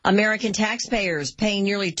American taxpayers paying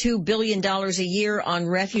nearly $2 billion a year on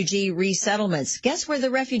refugee resettlements. Guess where the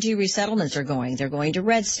refugee resettlements are going? They're going to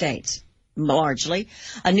red states, largely.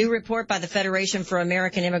 A new report by the Federation for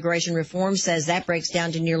American Immigration Reform says that breaks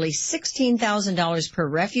down to nearly $16,000 per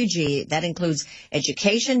refugee. That includes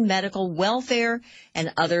education, medical, welfare,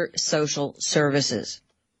 and other social services.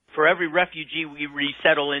 For every refugee we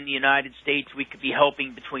resettle in the United States, we could be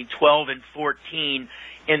helping between 12 and 14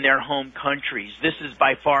 in their home countries. This is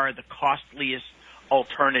by far the costliest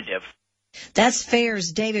alternative. That's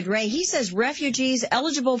FAIR's David Ray. He says refugees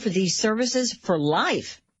eligible for these services for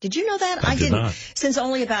life. Did you know that? I did not. Since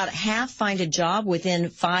only about half find a job within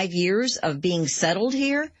 5 years of being settled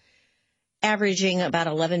here, averaging about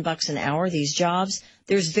 $11 an hour, these jobs,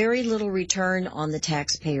 there's very little return on the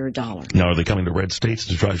taxpayer dollar. Now, are they coming to red states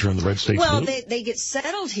to try to turn the red states Well, blue? they get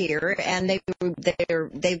settled here, and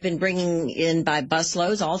they've been bringing in by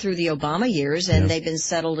busloads all through the Obama years, and they've been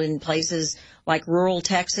settled in places like rural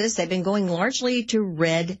Texas. They've been going largely to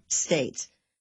red states.